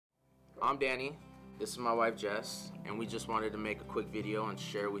I'm Danny, this is my wife Jess, and we just wanted to make a quick video and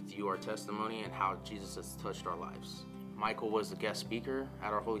share with you our testimony and how Jesus has touched our lives. Michael was a guest speaker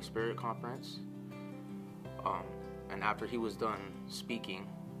at our Holy Spirit conference, and after he was done speaking,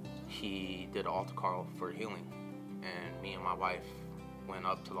 he did an altar call for healing, and me and my wife went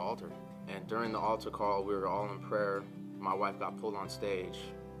up to the altar. And during the altar call, we were all in prayer. My wife got pulled on stage,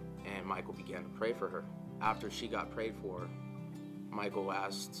 and Michael began to pray for her. After she got prayed for, Michael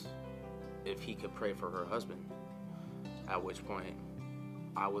asked if he could pray for her husband, at which point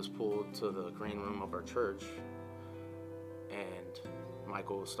I was pulled to the green room of our church and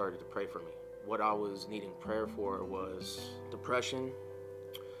Michael started to pray for me. What I was needing prayer for was depression.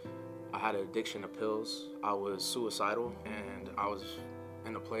 I had an addiction to pills. I was suicidal, and I was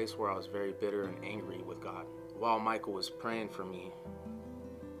in a place where I was very bitter and angry with God. While Michael was praying for me,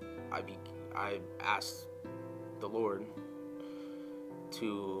 I asked the Lord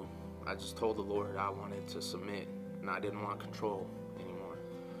I just told the Lord I wanted to submit and I didn't want control anymore.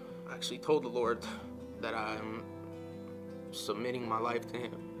 I actually told the Lord that I'm submitting my life to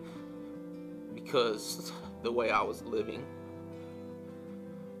Him because the way I was living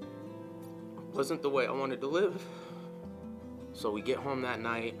wasn't the way I wanted to live. So we get home that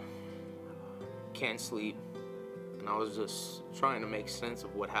night, can't sleep, and I was just trying to make sense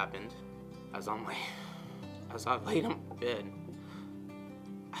of what happened as I laid in bed.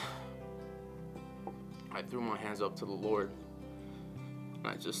 I threw my hands up to the Lord, and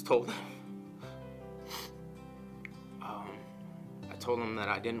I just told Him, I told Him that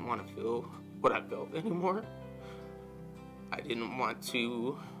I didn't want to feel what I felt anymore. I didn't want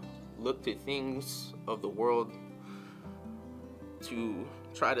to look to things of the world to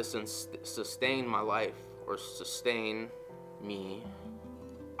try to sustain my life or sustain me.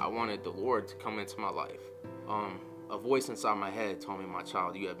 I wanted the Lord to come into my life. A voice inside my head told me, "My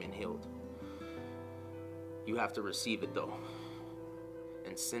child, you have been healed. You have to receive it though."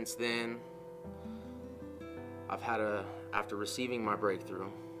 And since then, after receiving my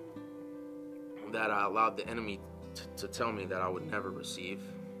breakthrough, that I allowed the enemy to tell me that I would never receive.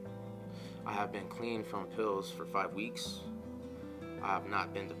 I have been clean from pills for 5 weeks. I have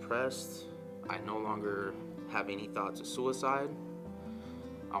not been depressed. I no longer have any thoughts of suicide.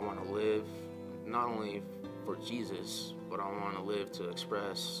 I want to live not only for Jesus, but I want to live to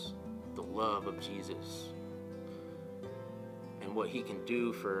express the love of Jesus and what He can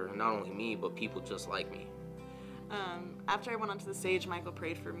do for not only me, but people just like me. After I went onto the stage, Michael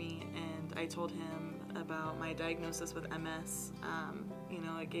prayed for me, and I told him about my diagnosis with MS.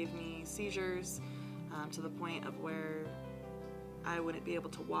 It gave me seizures to the point of where I wouldn't be able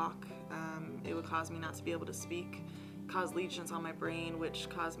to walk. It would cause me not to be able to speak, cause lesions on my brain, which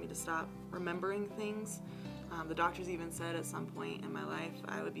caused me to stop remembering things. The doctors even said at some point in my life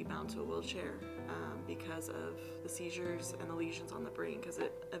I would be bound to a wheelchair because of the seizures and the lesions on the brain, because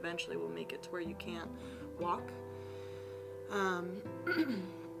it eventually will make it to where you can't walk.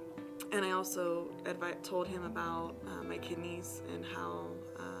 And I also told him about my kidneys and how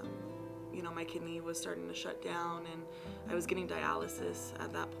my kidney was starting to shut down, and I was getting dialysis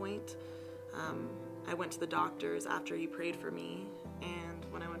at that point. I went to the doctors after he prayed for me, and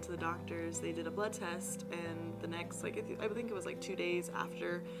when I went to the doctors, they did a blood test, and the next, I think it was 2 days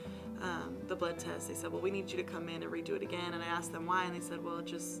after the blood test, they said, "Well, we need you to come in and redo it again." And I asked them why, and they said, "Well,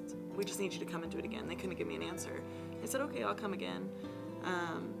 we just need you to come and do it again." They couldn't give me an answer. I said, "Okay, I'll come again."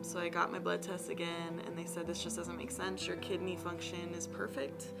 So I got my blood test again, and they said, "This just doesn't make sense. Your kidney function is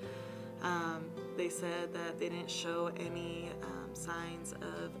perfect." They said that they didn't show any signs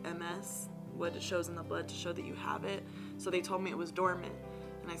of MS, what it shows in the blood to show that you have it. So they told me it was dormant.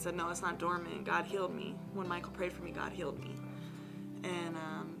 And I said, "No, it's not dormant. God healed me. When Michael prayed for me, God healed me." And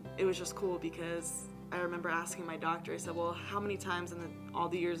it was just cool because I remember asking my doctor, I said, "Well, how many times in all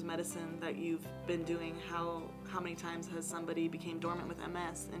the years of medicine that you've been doing, how many times has somebody became dormant with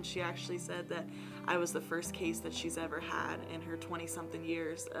MS?" And she actually said that I was the first case that she's ever had in her 20-something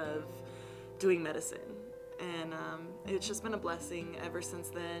years of doing medicine. And it's just been a blessing ever since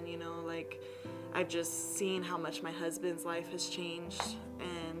then. I've just seen how much my husband's life has changed,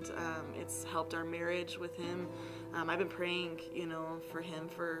 and it's helped our marriage with him. I've been praying, for him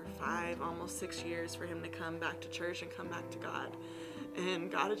for 5, almost 6 years, for him to come back to church and come back to God. And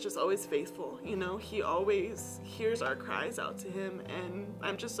God is just always faithful. He always hears our cries out to Him, and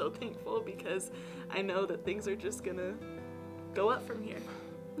I'm just so thankful because I know that things are just gonna go up from here.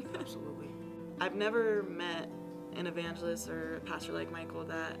 Absolutely. I've never met an evangelist or a pastor like Michael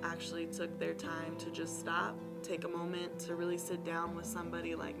that actually took their time to just stop, take a moment to really sit down with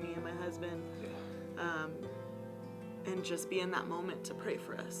somebody like me and my husband. and just be in that moment to pray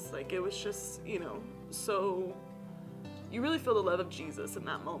for us. Like, it was just, so you really feel the love of Jesus in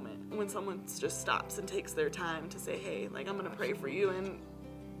that moment when someone just stops and takes their time to say, hey, like, I'm going to pray for you. And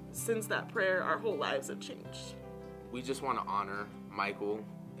since that prayer, our whole lives have changed. We just want to honor Michael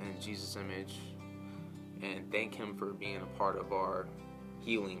and Jesus' image and thank him for being a part of our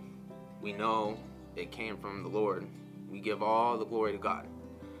healing. We know it came from the Lord. We give all the glory to God.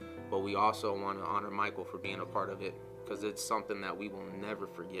 But we also want to honor Michael for being a part of it, because it's something that we will never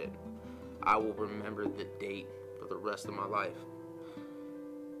forget. I will remember the date for the rest of my life.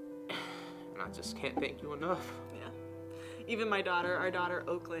 And I just can't thank you enough. Yeah. Even our daughter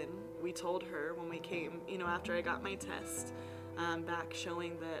Oakland, we told her when we came, after I got my test back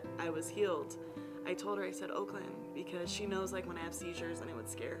showing that I was healed, I told her, I said, Oakland, because she knows, like, when I have seizures and it would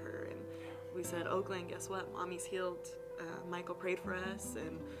scare her. And we said, Oakland, guess what? Mommy's healed. Michael prayed for us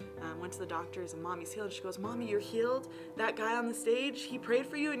and went to the doctors, and Mommy's healed. She goes, Mommy, you're healed? That guy on the stage, he prayed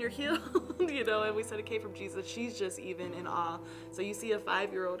for you and you're healed? And we said it came from Jesus. She's just even in awe. So you see a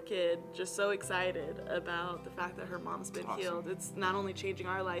 5-year-old kid just so excited about the fact that her mom's been healed. It's not only changing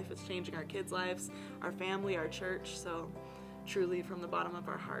our life, it's changing our kids' lives, our family, our church. So truly, from the bottom of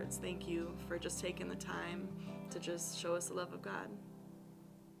our hearts, thank you for just taking the time to just show us the love of God.